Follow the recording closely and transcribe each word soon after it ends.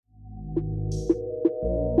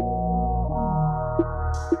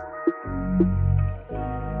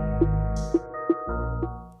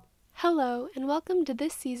welcome to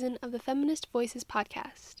this season of the Feminist Voices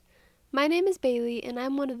podcast. My name is Bailey, and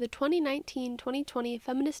I'm one of the 2019-2020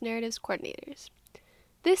 Feminist Narratives coordinators.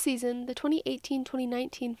 This season, the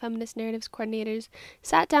 2018-2019 Feminist Narratives coordinators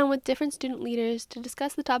sat down with different student leaders to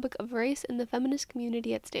discuss the topic of race in the feminist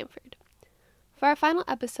community at Stanford. For our final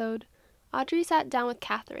episode, Audrey sat down with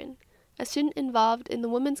Catherine, a student involved in the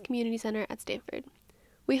Women's Community Center at Stanford.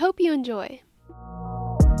 We hope you enjoy.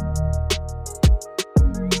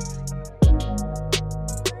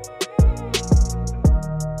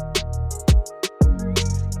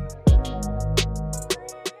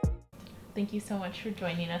 Thank you so much for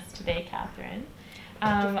joining us today, Catherine.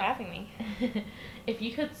 Thank you for having me. If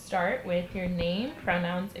you could start with your name,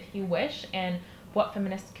 pronouns if you wish, and what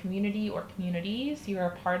feminist community or communities you are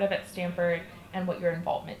a part of at Stanford and what your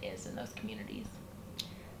involvement is in those communities.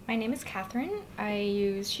 My name is Catherine. I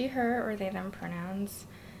use she, her, or they, them pronouns.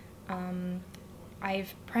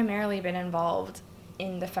 I've primarily been involved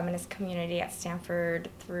in the feminist community at Stanford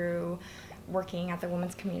through working at the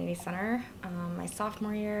Women's Community Center my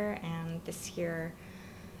sophomore year, and this year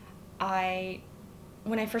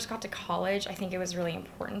when I first got to college, I think it was really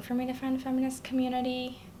important for me to find a feminist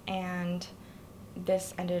community, and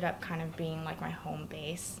this ended up kind of being like my home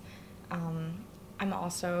base. I'm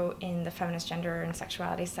also in the Feminist Gender and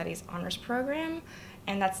Sexuality Studies honors program,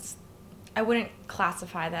 and I wouldn't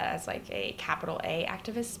classify that as like a capital A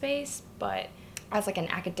activist space, but as like an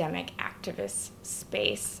academic activist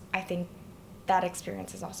space, I think that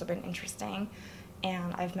experience has also been interesting,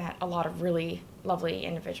 and I've met a lot of really lovely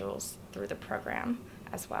individuals through the program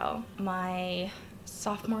as well. My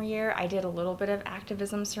sophomore year, I did a little bit of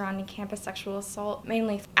activism surrounding campus sexual assault,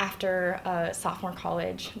 mainly after a sophomore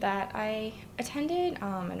college that I attended,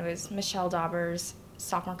 and it was Michelle Dauber's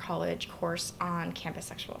sophomore college course on campus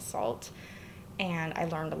sexual assault, and I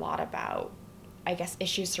learned a lot about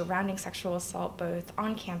issues surrounding sexual assault both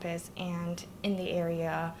on campus and in the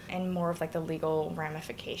area, and more of like the legal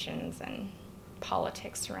ramifications and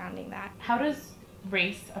politics surrounding that. How does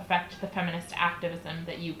race affect the feminist activism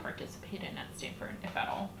that you participate in at Stanford, if at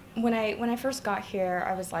all? When I first got here,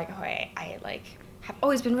 I was like, I have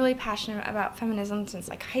always been really passionate about feminism since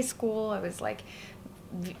like high school. I was like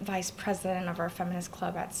vice president of our feminist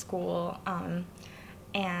club at school,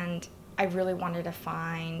 and I really wanted to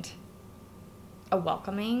find a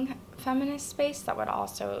welcoming feminist space that would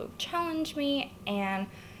also challenge me, and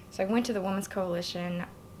so I went to the Women's Coalition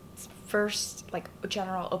first like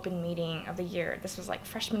general open meeting of the year. This was like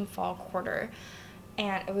freshman fall quarter,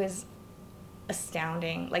 and it was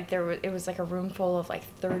astounding. Like it was like a room full of like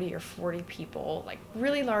 30 or 40 people, like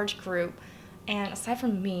really large group, and aside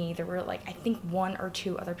from me there were like I think one or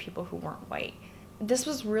two other people who weren't white. This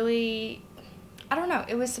was really, I don't know,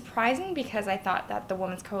 it was surprising because I thought that the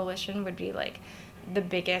Women's Coalition would be like the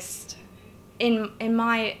biggest, in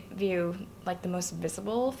my view, like the most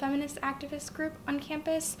visible feminist activist group on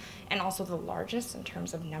campus, and also the largest in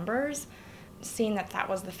terms of numbers. Seeing that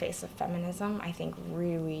was the face of feminism, I think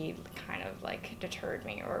really kind of like deterred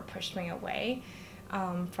me or pushed me away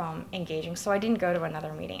from engaging. So I didn't go to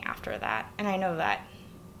another meeting after that, and I know that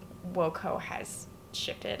WOCO has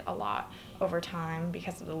shifted a lot over time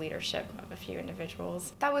because of the leadership of a few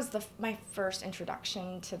individuals. That was my first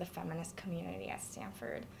introduction to the feminist community at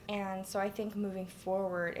Stanford. And so I think moving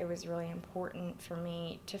forward, it was really important for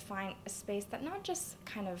me to find a space that not just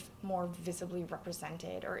kind of more visibly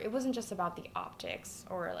represented, or it wasn't just about the optics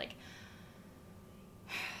or like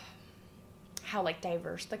how like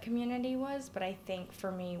diverse the community was, but I think for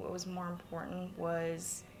me what was more important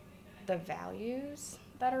was the values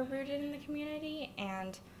that are rooted in the community,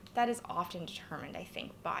 and that is often determined, I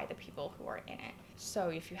think, by the people who are in it. So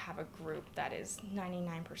if you have a group that is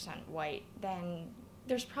 99% white, then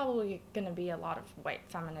there's probably going to be a lot of white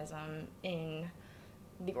feminism in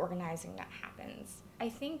the organizing that happens. I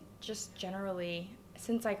think just generally,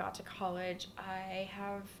 since I got to college, I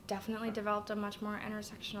have definitely developed a much more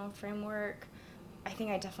intersectional framework. I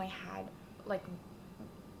think I definitely had like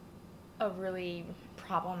a really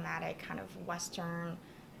problematic kind of Western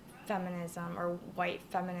feminism or white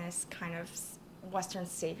feminist kind of Western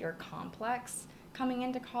savior complex coming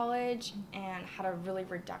into college, and had a really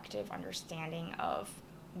reductive understanding of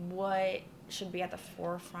what should be at the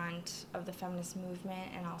forefront of the feminist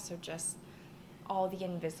movement, and also just all the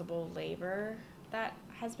invisible labor that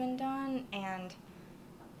has been done. And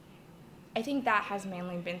I think that has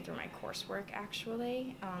mainly been through my coursework,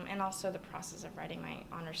 actually, and also the process of writing my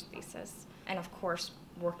honors thesis. And of course,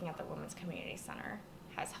 working at the Women's Community Center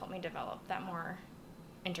has helped me develop that more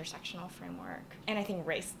intersectional framework. And I think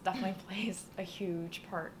race definitely plays a huge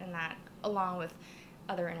part in that, along with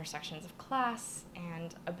other intersections of class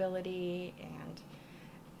and ability and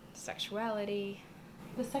sexuality.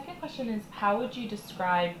 The second question is, how would you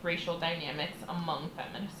describe racial dynamics among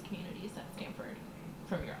feminist communities at Stanford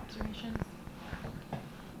from your observations?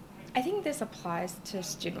 I think this applies to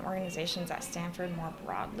student organizations at Stanford more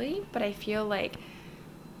broadly, but I feel like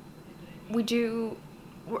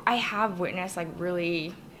I have witnessed like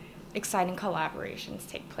really exciting collaborations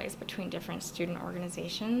take place between different student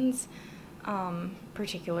organizations,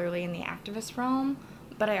 particularly in the activist realm,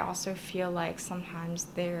 but I also feel like sometimes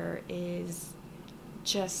there is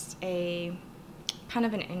just a kind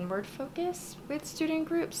of an inward focus with student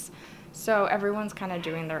groups, so everyone's kind of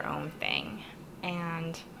doing their own thing,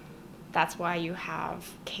 and that's why you have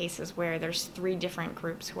cases where there's 3 different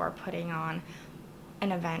groups who are putting on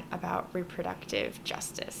an event about reproductive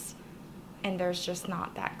justice, and there's just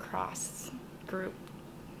not that cross-group,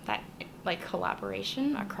 that like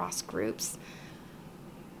collaboration across groups.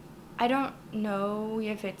 I don't know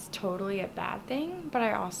if it's totally a bad thing, but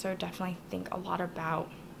I also definitely think a lot about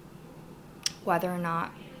whether or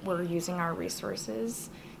not we're using our resources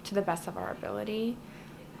to the best of our ability.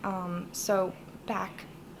 So back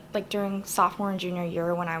like during sophomore and junior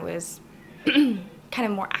year, when I was kind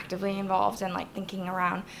of more actively involved in like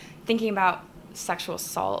thinking about sexual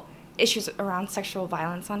assault, issues around sexual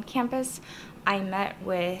violence on campus, I met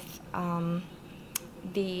with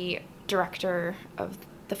the director of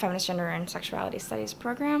the Feminist Gender and Sexuality Studies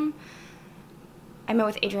program. I met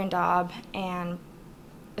with Adrienne Daub and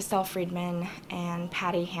Estelle Friedman and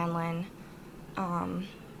Patty Hanlon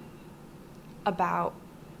about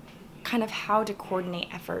kind of how to coordinate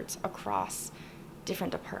efforts across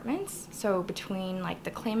different departments. So between like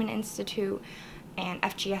the Clayman Institute and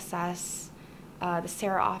FGSS, the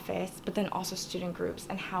Sarah office, but then also student groups,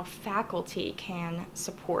 and how faculty can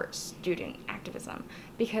support student activism.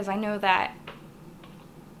 Because I know that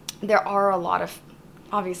there are a lot of,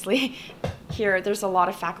 obviously, there's a lot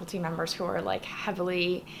of faculty members who are like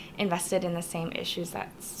heavily invested in the same issues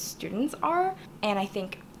that students are. And I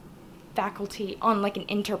think faculty on like an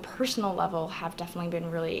interpersonal level have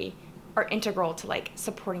definitely are integral to like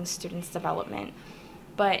supporting students' development.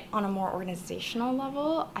 But on a more organizational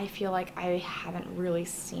level, I feel like I haven't really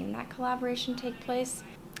seen that collaboration take place.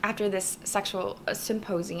 After this sexual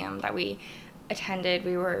symposium that we attended,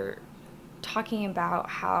 we were talking about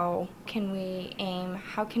how can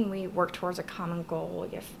we work towards a common goal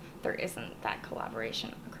if there isn't that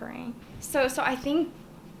collaboration occurring. So I think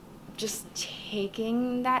just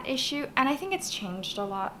taking that issue, and I think it's changed a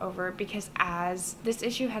lot because as this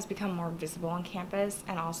issue has become more visible on campus,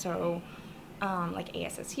 and also like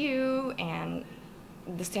ASSU and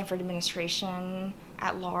the Stanford administration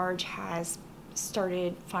at large has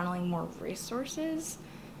started funneling more resources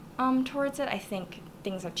towards it, I think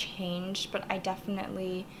things have changed, but I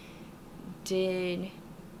definitely did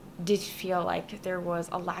feel like there was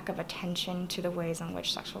a lack of attention to the ways in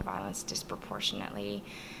which sexual violence disproportionately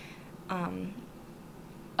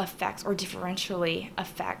affects or differentially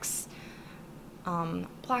affects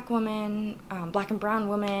Black women, Black and brown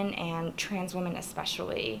women, and trans women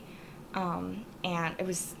especially. And it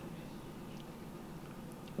was,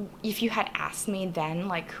 if you had asked me then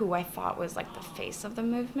like who I thought was like the face of the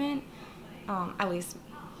movement, at least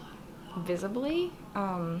visibly,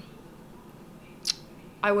 I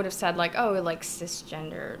would have said like, oh, like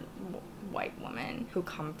cisgender white women who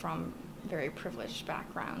come from very privileged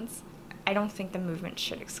backgrounds. I don't think the movement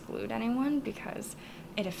should exclude anyone because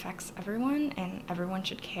it affects everyone and everyone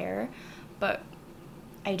should care, but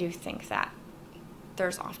I do think that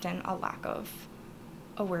there's often a lack of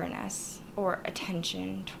awareness or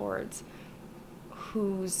attention towards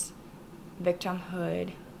whose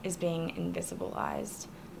victimhood is being invisibilized,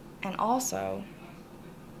 and also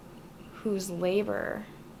whose labor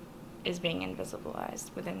is being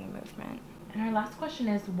invisibilized within the movement. And our last question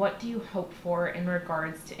is, what do you hope for in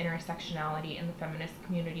regards to intersectionality in the feminist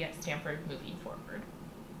community at Stanford moving forward?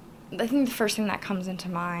 I think the first thing that comes into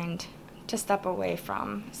mind, to step away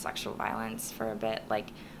from sexual violence for a bit,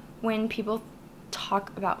 like when people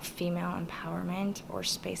talk about female empowerment or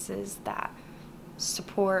spaces that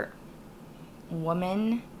support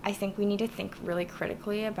women, I think we need to think really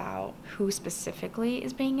critically about who specifically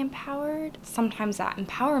is being empowered. Sometimes that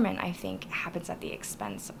empowerment, I think, happens at the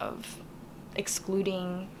expense of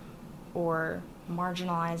excluding or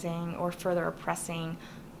marginalizing or further oppressing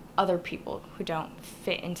other people who don't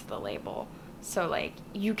fit into the label. So like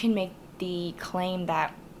you can make the claim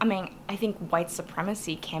that, I think white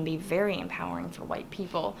supremacy can be very empowering for white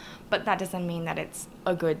people, but that doesn't mean that it's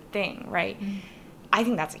a good thing, right? Mm-hmm. I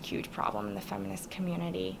think that's a huge problem in the feminist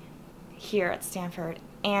community here at Stanford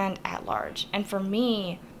and at large. And for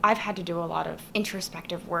me, I've had to do a lot of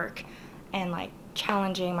introspective work and like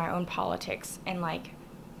challenging my own politics and like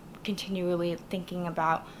continually thinking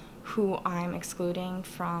about who I'm excluding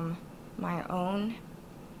from my own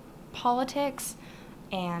politics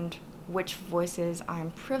and which voices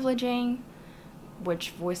I'm privileging,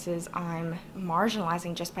 which voices I'm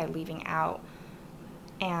marginalizing just by leaving out.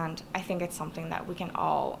 And I think it's something that we can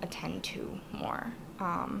all attend to more,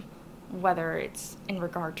 whether it's in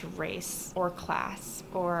regard to race or class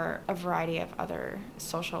or a variety of other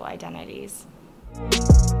social identities.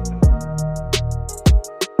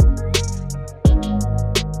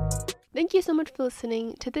 Thank you so much for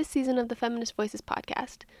listening to this season of the Feminist Voices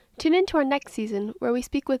podcast. Tune in to our next season where we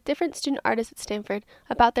speak with different student artists at Stanford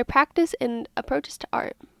about their practice and approaches to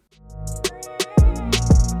art.